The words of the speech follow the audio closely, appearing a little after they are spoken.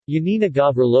Yanina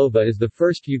Gavrilova is the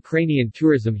first Ukrainian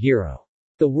tourism hero.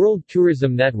 The World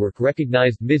Tourism Network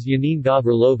recognized Ms. Yanina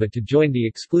Gavrilova to join the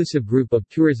exclusive group of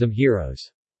tourism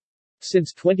heroes.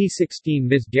 Since 2016,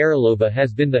 Ms. Gavrilova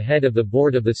has been the head of the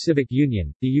board of the Civic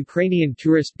Union, the Ukrainian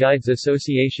Tourist Guides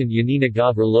Association. Yanina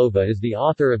Gavrilova is the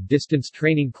author of distance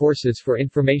training courses for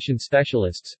information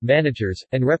specialists, managers,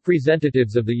 and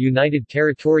representatives of the United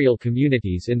Territorial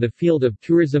Communities in the field of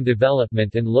tourism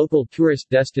development and local tourist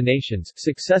destinations,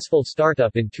 successful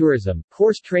startup in tourism,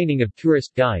 course training of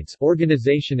tourist guides,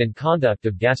 organization and conduct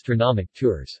of gastronomic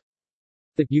tours.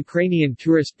 The Ukrainian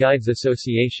Tourist Guides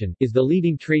Association is the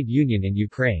leading trade union in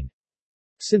Ukraine.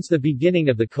 Since the beginning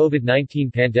of the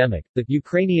COVID-19 pandemic, the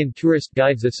Ukrainian Tourist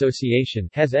Guides Association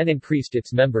has increased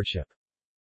its membership.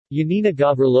 Yanina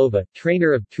Gavrilova,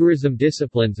 trainer of tourism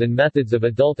disciplines and methods of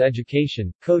adult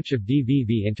education, coach of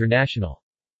DVV International.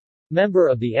 Member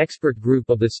of the expert group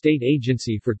of the State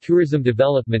Agency for Tourism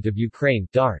Development of Ukraine,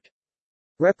 DART.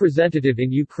 Representative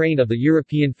in Ukraine of the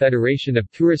European Federation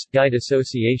of Tourist Guide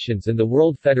Associations and the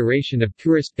World Federation of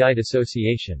Tourist Guide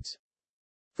Associations.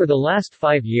 For the last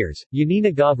 5 years,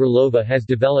 Yanina Gavrilova has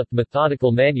developed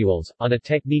methodical manuals, on a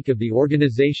technique of the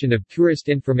organization of tourist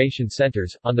information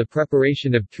centers, on the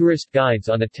preparation of tourist guides,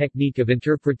 on a technique of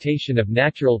interpretation of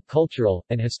natural, cultural,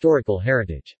 and historical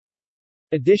heritage.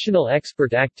 Additional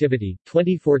expert activity,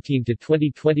 2014 to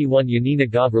 2021. Yanina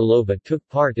Gavrilova took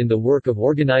part in the work of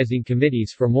organizing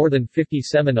committees for more than 50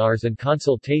 seminars and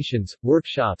consultations,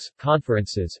 workshops,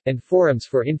 conferences, and forums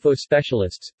for info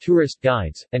specialists, tourist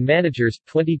guides, and managers.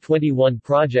 2021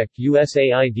 Project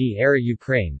USAID Era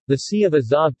Ukraine, the Sea of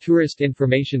Azov Tourist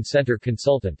Information Center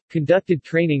consultant, conducted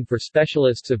training for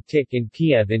specialists of TIC in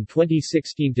Kiev in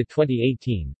 2016 to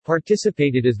 2018,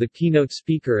 participated as the keynote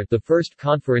speaker at the first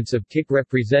conference of TIC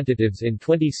representatives in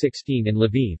 2016 in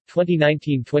Lviv.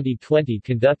 2019-2020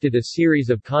 conducted a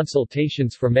series of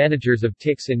consultations for managers of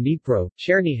TICs in Dnipro,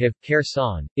 Chernihiv,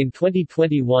 Kherson. In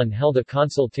 2021 held a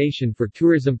consultation for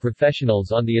tourism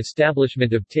professionals on the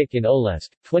establishment of TIC in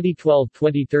Olest.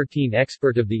 2012-2013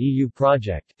 expert of the EU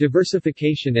project,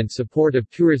 Diversification and Support of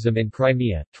Tourism in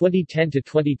Crimea.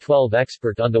 2010-2012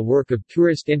 expert on the work of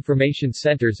tourist information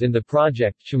centers in the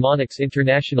project Chamonix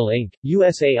International Inc.,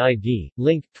 USAID,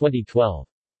 Link, 2012.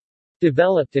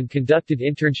 Developed and conducted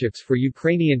internships for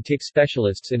Ukrainian TIC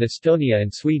specialists in Estonia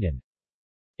and Sweden.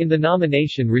 In the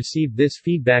nomination received this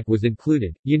feedback was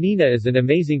included, Yanina is an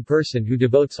amazing person who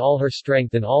devotes all her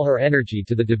strength and all her energy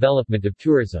to the development of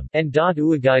tourism.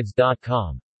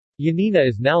 n.uaguides.com. Yanina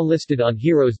is now listed on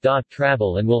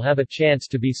Heroes.travel and will have a chance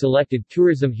to be selected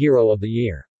Tourism Hero of the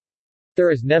Year.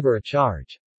 There is never a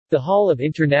charge. The Hall of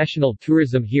International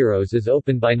Tourism Heroes is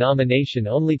open by nomination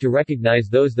only to recognize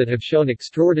those that have shown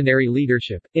extraordinary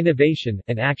leadership, innovation,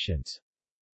 and actions.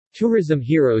 Tourism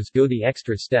heroes go the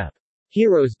extra step.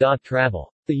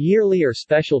 Heroes.travel. The yearly or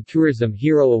special Tourism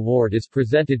Hero Award is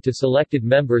presented to selected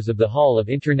members of the Hall of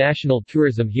International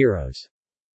Tourism Heroes.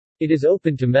 It is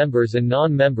open to members and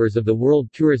non-members of the World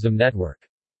Tourism Network.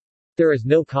 There is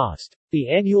no cost. The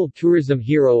annual Tourism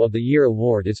Hero of the Year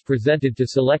award is presented to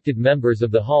selected members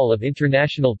of the Hall of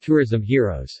International Tourism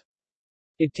Heroes.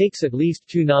 It takes at least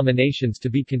 2 nominations to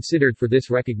be considered for this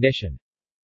recognition.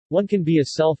 One can be a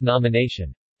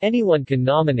self-nomination. Anyone can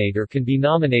nominate or can be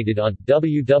nominated on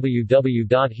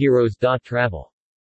www.heroes.travel.